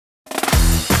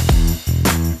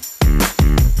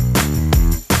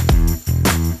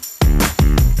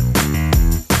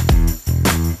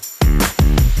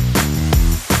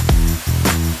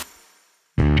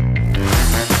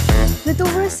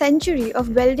century of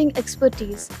welding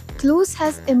expertise, CLOOS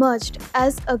has emerged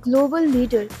as a global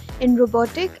leader in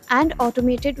robotic and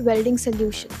automated welding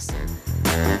solutions.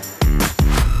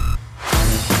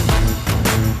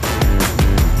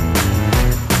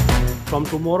 From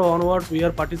tomorrow onwards, we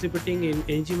are participating in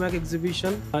ENGIMACH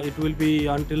exhibition. It will be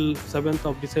until 7th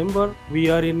of December.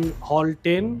 We are in Hall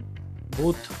 10,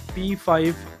 booth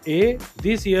P5A.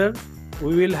 This year,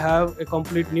 we will have a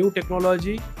complete new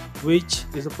technology, which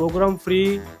is a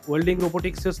program-free welding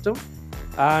robotic system.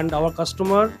 And our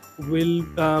customer will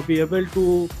be able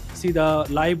to see the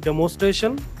live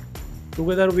demonstration.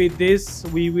 Together with this,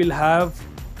 we will have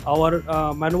our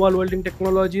manual welding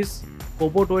technologies,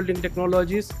 Cobot welding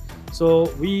technologies.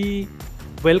 So we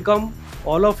welcome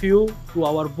all of you to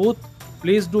our booth.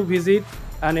 Please do visit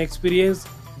and experience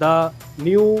the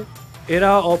new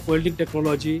era of welding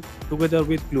technology together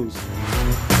with CLOOS.